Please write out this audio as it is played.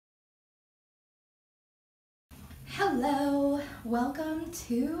Hello, welcome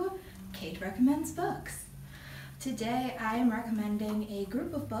to Kate Recommends Books. Today I am recommending a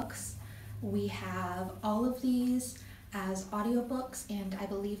group of books. We have all of these as audiobooks and I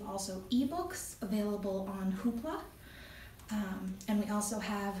believe also ebooks available on Hoopla. And we also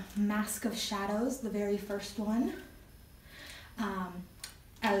have Mask of Shadows, the very first one,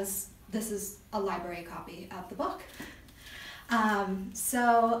 as this is a library copy of the book.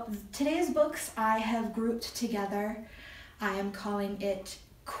 So today's books I have grouped together. I am calling it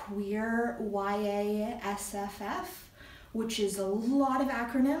Queer YA SFF, which is a lot of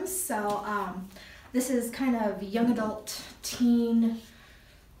acronyms. So this is kind of young adult teen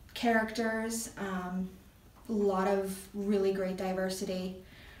characters, a lot of really great diversity.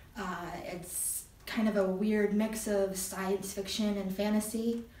 It's kind of a weird mix of science fiction and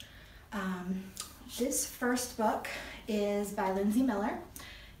fantasy. This first book is by Linsey Miller.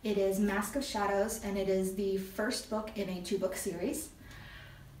 It is Mask of Shadows, and it is the first book in a 2-book series.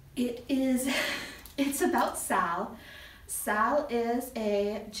 It's about Sal. Sal is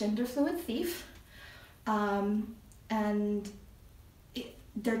a gender fluid thief, and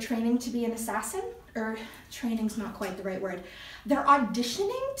they're training to be an assassin, or training's not quite the right word. They're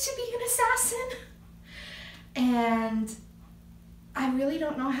auditioning to be an assassin, and I really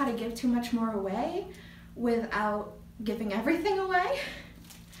don't know how to give too much more away without giving everything away.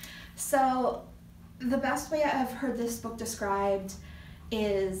 So the best way I've heard this book described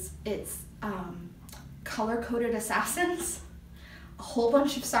is it's color-coded assassins, a whole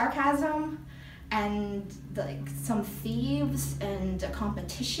bunch of sarcasm, and like some thieves and a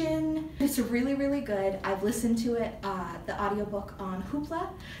competition. It's really, really good. I've listened to it, the audiobook on Hoopla,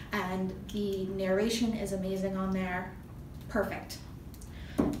 and the narration is amazing on there. Perfect.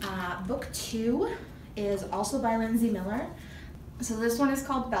 Book 2 is also by Linsey Miller. So this one is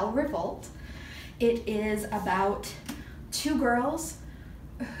called Belle, Revolte. It is about 2 girls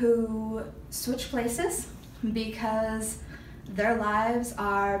who switch places because their lives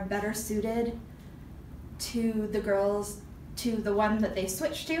are better suited to the one that they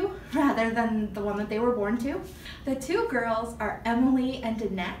switched to rather than the one that they were born to. The 2 girls are Emily and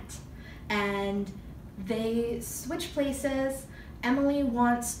Annette, and they switch places. Emily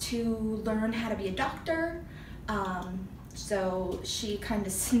wants to learn how to be a doctor, so she kind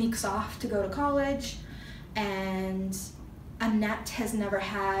of sneaks off to go to college, and Annette has never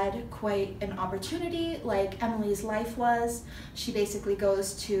had quite an opportunity like Emily's life was. She basically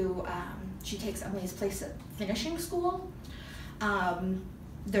goes to, she takes Emily's place at finishing school.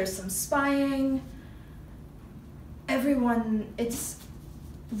 There's some spying. It's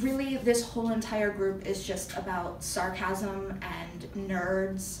really, this whole entire group is just about sarcasm and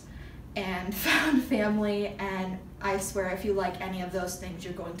nerds and found family, and I swear if you like any of those things,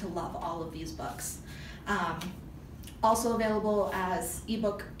 you're going to love all of these books. Also available as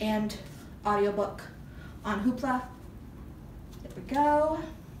ebook and audiobook on Hoopla. There we go.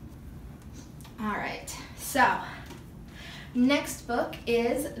 All right, so next book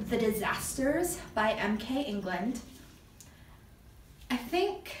is The Disasters by M.K. England.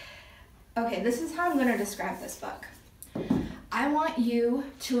 Okay, this is how I'm going to describe this book. I want you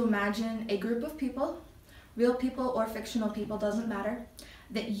to imagine a group of people, real people or fictional people, doesn't matter,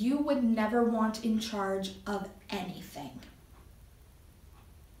 that you would never want in charge of anything.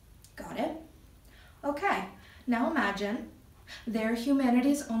 Got it? Okay, now imagine they're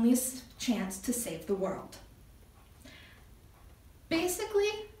humanity's only chance to save the world. Basically,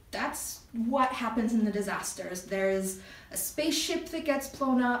 that's what happens in The Disasters. There's a spaceship that gets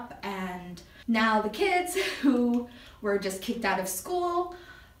blown up, and now the kids who were just kicked out of school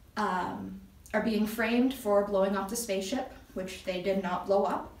are being framed for blowing up the spaceship, which they did not blow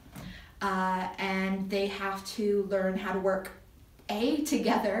up. And they have to learn how to work A,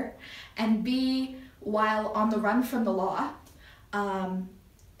 together, and B, while on the run from the law,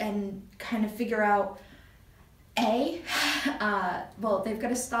 and kind of figure out A, well, they've got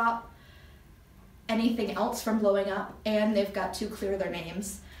to stop anything else from blowing up, and they've got to clear their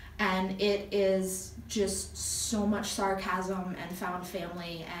names. And it is just so much sarcasm and found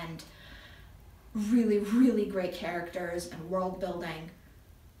family and really, really great characters and world building.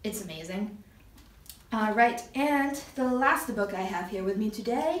 It's amazing. Right, and the last book I have here with me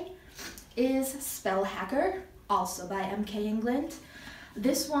today is Spellhacker, also by M.K. England.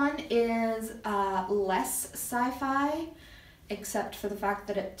 This one is less sci-fi, except for the fact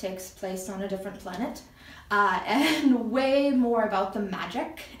that it takes place on a different planet, and way more about the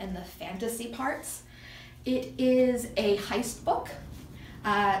magic and the fantasy parts. It is a heist book.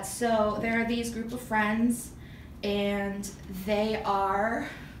 So there are these group of friends, and they are,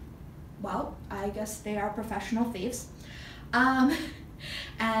 well, I guess they are professional thieves.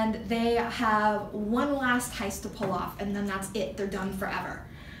 And they have one last heist to pull off, and then that's it. They're done forever.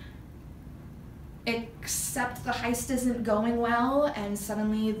 Except the heist isn't going well, and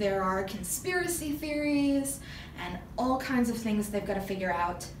suddenly there are conspiracy theories and all kinds of things they've got to figure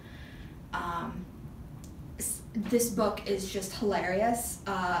out. This book is just hilarious.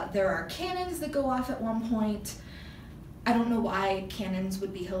 There are cannons that go off at one point. I don't know why cannons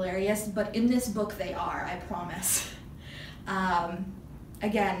would be hilarious, but in this book they are, I promise.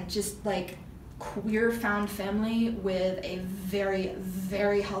 Again, just like queer found family with a very,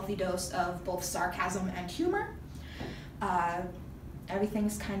 very healthy dose of both sarcasm and humor.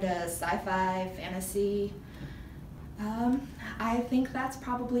 Everything's kind of sci-fi, fantasy. I think that's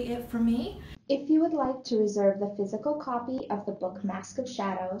probably it for me. If you would like to reserve the physical copy of the book Mask of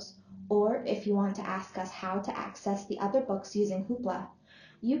Shadows, or if you want to ask us how to access the other books using Hoopla,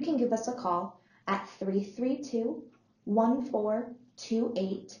 you can give us a call at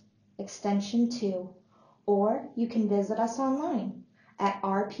 332-1428, extension 2, or you can visit us online at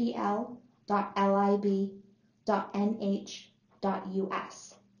rpl.lib.nh.us.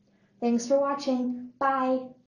 Thanks for watching. Bye!